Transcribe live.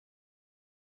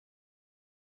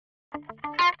Welcome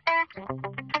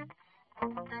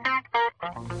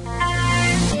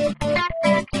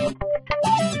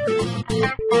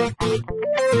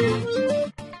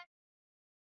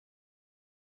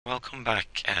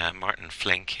back, Martin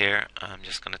Flink here. I'm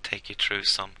just going to take you through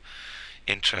some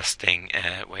interesting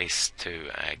ways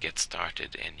to get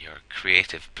started in your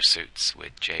creative pursuits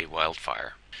with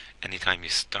J-WildFire. Anytime you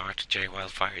start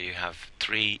J-WildFire, you have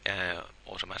 3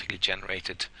 automatically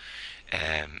generated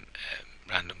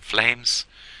random flames,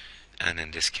 and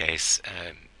in this case,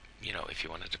 if you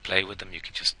wanted to play with them, you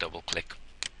can just double click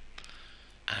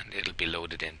and it'll be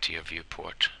loaded into your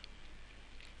viewport,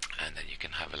 and then you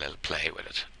can have a little play with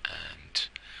it. And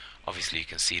obviously you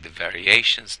can see the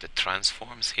variations, the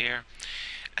transforms here,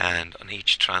 and on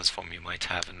each transform you might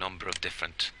have a number of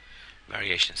different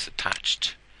variations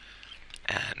attached,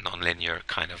 non-linear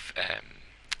kind of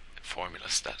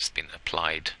formulas that's been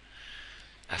applied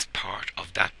as part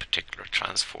of that particular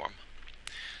transform.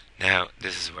 Now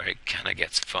this is where it kind of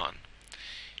gets fun.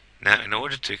 Now in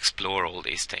order to explore all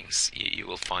these things, you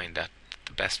will find that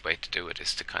the best way to do it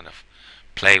is to kind of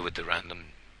play with the random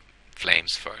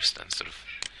flames first and sort of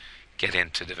get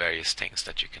into the various things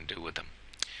that you can do with them,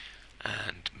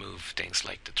 and move things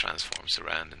like the transforms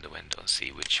around in the window and see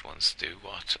which ones do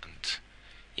what. And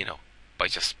by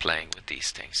just playing with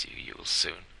these things, you will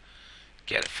soon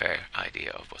get a fair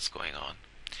idea of what's going on.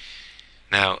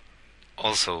 Now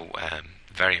also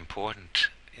very important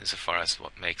insofar as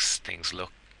what makes things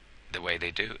look the way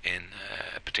they do in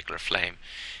a particular flame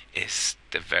is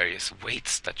the various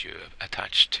weights that you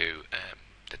attach to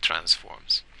the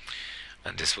transforms,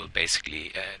 and this will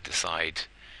basically decide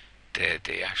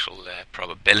the actual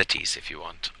probabilities, if you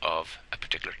want, of a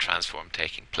particular transform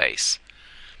taking place.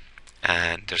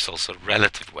 And there's also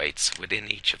relative weights within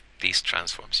each of these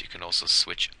transforms. You can also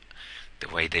switch the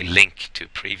way they link to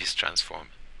previous transform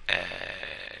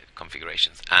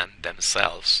configurations and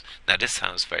themselves. Now this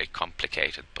sounds very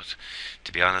complicated, but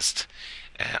to be honest,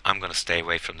 I'm going to stay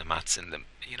away from the maths in the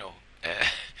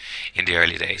in the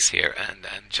early days here, and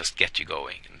just get you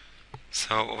going.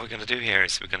 So what we're going to do here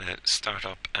is we're going to start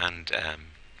up and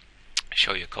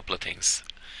show you a couple of things.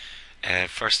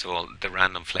 First of all, the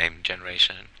random flame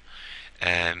generation.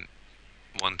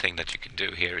 One thing that you can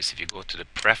do here is if you go to the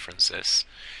preferences,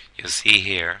 you'll see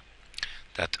here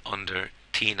that under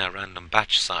Tina random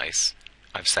batch size,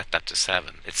 I've set that to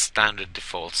 7. Its standard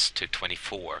defaults to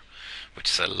 24, which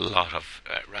is a lot of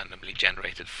randomly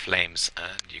generated flames,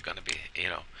 and you're going to be,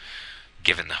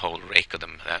 given the whole rake of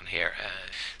them down here.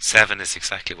 7 is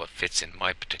exactly what fits in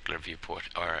my particular viewport,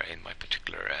 or in my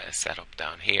particular setup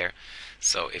down here.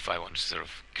 So if I want to sort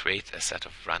of create a set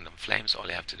of random flames, all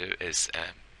you have to do is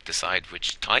decide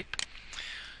which type.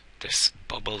 There's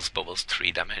bubbles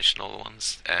 3-dimensional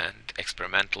ones, and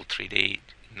experimental 3D,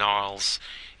 gnarls,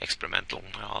 experimental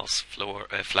gnarls,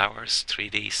 flowers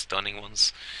 3D, stunning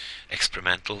ones,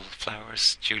 experimental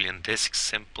flowers, Julian discs,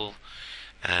 simple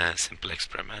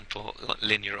experimental,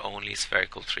 linear only,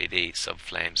 spherical 3D,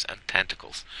 subflames, and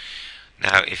tentacles.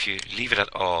 Now if you leave it at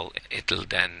all, it'll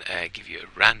then give you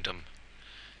a random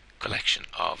collection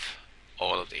of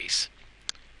all of these.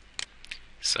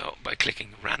 So by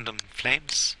clicking random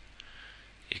flames,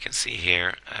 you can see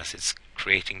here as it's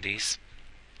creating these,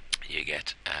 you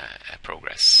get a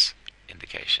progress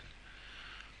indication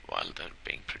while they're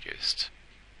being produced.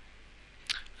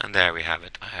 And there we have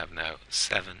it. I have now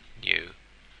 7 new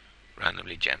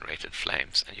randomly generated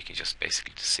flames, and you can just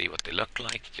basically, to see what they look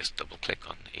like, just double click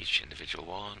on each individual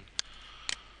one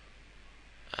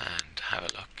and have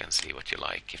a look and see what you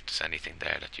like. If there's anything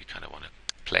there that you kind of want to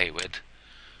play with,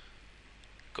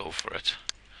 go for it.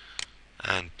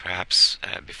 And perhaps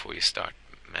before you start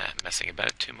messing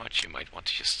about too much, you might want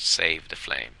to just save the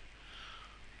flame.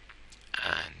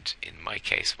 And in my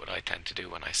case, what I tend to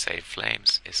do when I save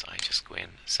flames is I just go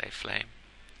in, save flame,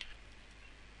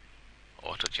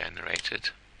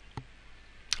 auto-generated,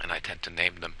 and I tend to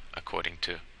name them according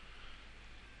to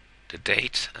the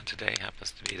date, and today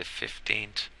happens to be the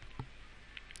 15th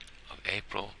of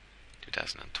April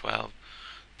 2012.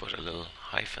 Put a little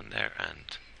hyphen there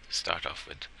and start off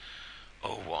with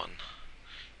 01.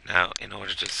 Now in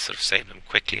order to sort of save them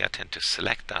quickly, I tend to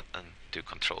select that and do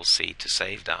Control C to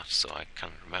save that, so I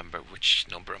can remember which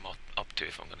number I'm up to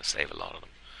if I'm going to save a lot of them.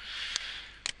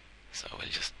 So we'll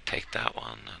just take that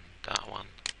one and that one,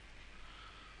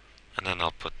 and then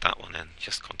I'll put that one in,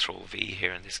 just Control V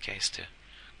here in this case to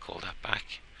call that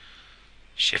back.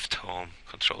 Shift Home,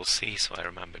 Control C, so I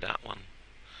remember that one,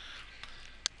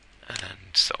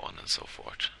 and so on and so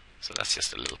forth. So that's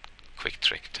just a little quick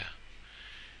trick to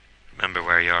remember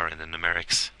where you are in the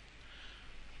numerics.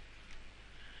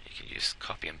 You can use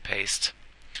copy and paste.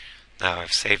 Now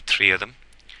I've saved 3 of them.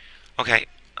 Okay,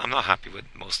 I'm not happy with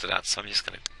most of that, so I'm just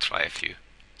going to try a few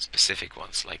specific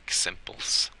ones like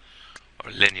simples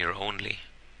or linear only.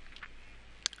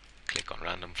 Click on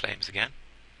random flames again.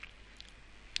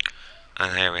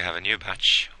 And here we have a new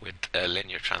batch with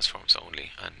linear transforms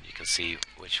only, and you can see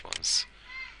which ones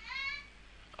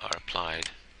are applied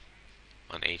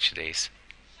on each of these.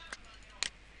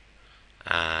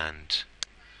 And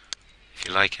if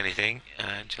you like anything,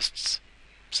 just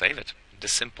save it. The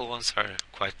simple ones are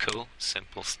quite cool,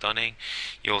 simple, stunning.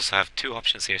 You also have 2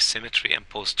 options here, symmetry and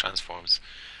post transforms.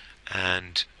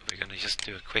 And we're going to just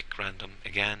do a quick random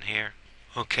again here.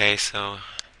 Okay, so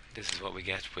this is what we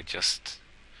get with just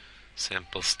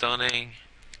simple, stunning.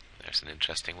 There's an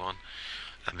interesting one.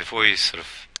 And before you sort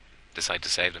of decide to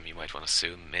save them, you might want to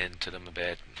zoom into them a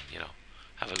bit and,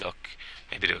 have a look.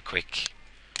 Maybe do a quick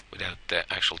without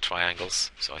the actual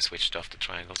triangles. So I switched off the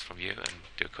triangles from view and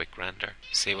do a quick render.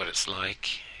 See what it's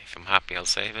like. If I'm happy, I'll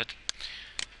save it.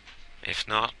 If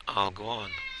not, I'll go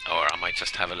on. Or I might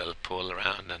just have a little pull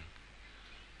around and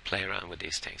play around with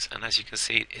these things. And as you can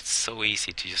see, it's so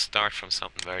easy to just start from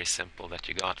something very simple that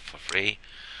you got for free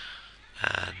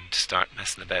and start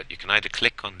messing about. You can either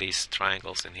click on these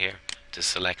triangles in here to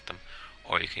select them,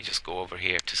 or you can just go over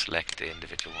here to select the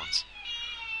individual ones.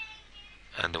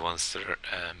 And the ones that are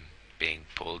being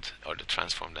pulled, or the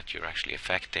transform that you're actually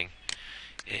affecting,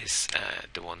 is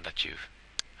the one that you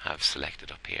have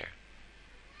selected up here.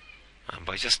 And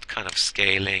by just kind of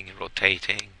scaling,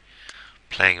 rotating,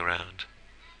 playing around,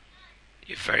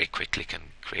 you very quickly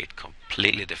can create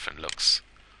completely different looks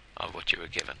of what you were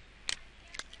given.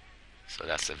 So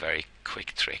that's a very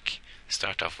quick trick.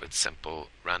 Start off with simple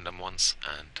random ones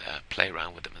and play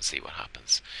around with them and see what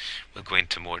happens. We'll go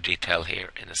into more detail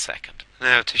here in a second.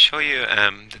 Now, to show you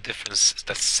the difference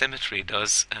that symmetry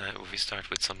does, if we start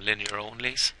with some linear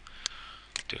onlys,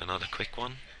 do another quick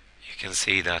one. You can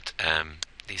see that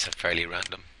these are fairly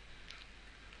random,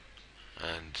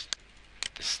 and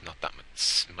there's not that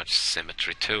much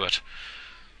symmetry to it.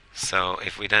 So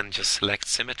if we then just select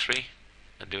symmetry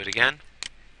and do it again,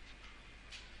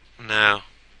 now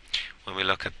when we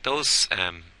look at those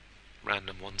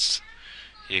random ones,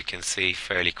 you can see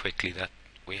fairly quickly that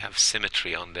we have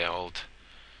symmetry on the old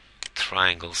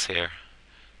triangles here,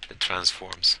 the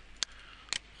transforms,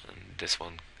 and this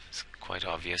one is quite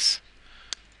obvious.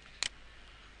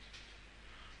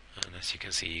 And as you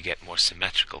can see, you get more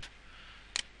symmetrical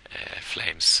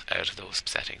flames out of those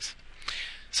settings.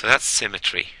 So that's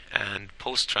symmetry. And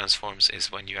post transforms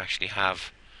is when you actually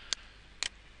have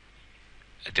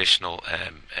additional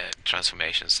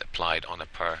transformations applied on a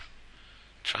per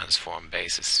transform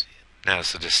basis. Now,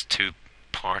 so there's 2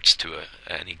 parts to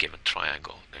any given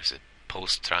triangle. There's a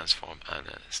post transform and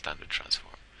a standard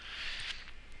transform.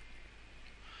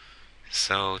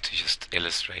 So to just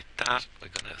illustrate that, we're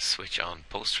going to switch on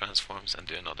post transforms and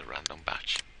do another random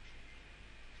batch.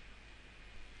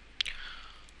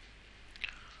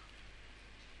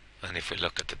 And if we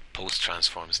look at the post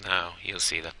transforms now, you'll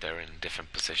see that they're in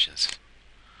different positions.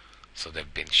 So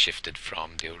they've been shifted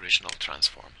from the original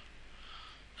transform.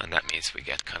 And that means we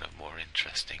get kind of more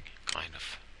interesting kind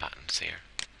of patterns here.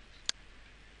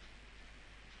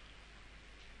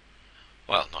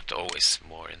 Well, not always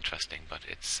more interesting, but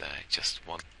it's just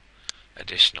one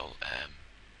additional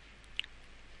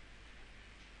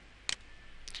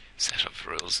set of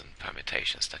rules and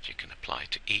permutations that you can apply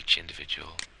to each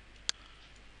individual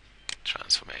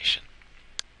transformation.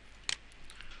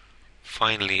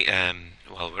 Finally,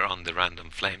 while we're on the random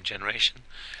flame generation,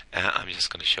 I'm just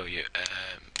going to show you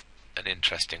an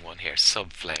interesting one here,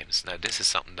 subflames. Now this is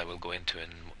something that we'll go into in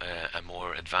a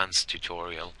more advanced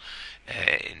tutorial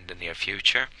in the near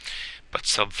future, but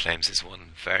subflames is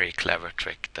one very clever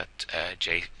trick that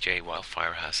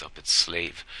J-WildFire has up its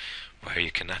sleeve, where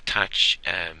you can attach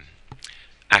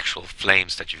actual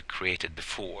flames that you've created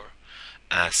before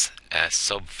as a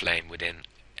subflame within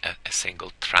a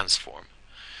single transform.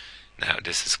 Now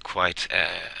this is quite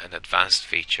an advanced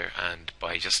feature, and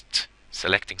by just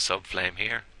selecting subflame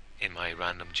here in my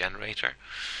random generator,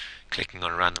 clicking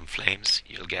on random flames,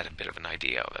 you'll get a bit of an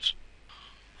idea of it.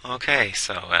 Okay,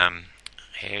 so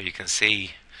here you can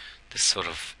see this sort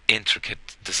of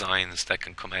intricate designs that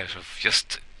can come out of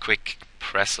just quick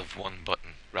press of one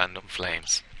button, random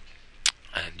flames.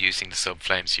 And using the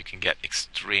subflames you can get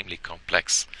extremely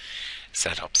complex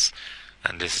setups.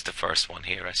 And this is the first one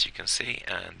here, as you can see,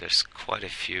 and there's quite a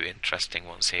few interesting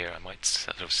ones here. I might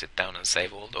sort of sit down and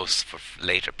save all those for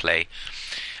later play,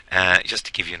 just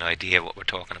to give you an idea of what we're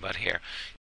talking about here.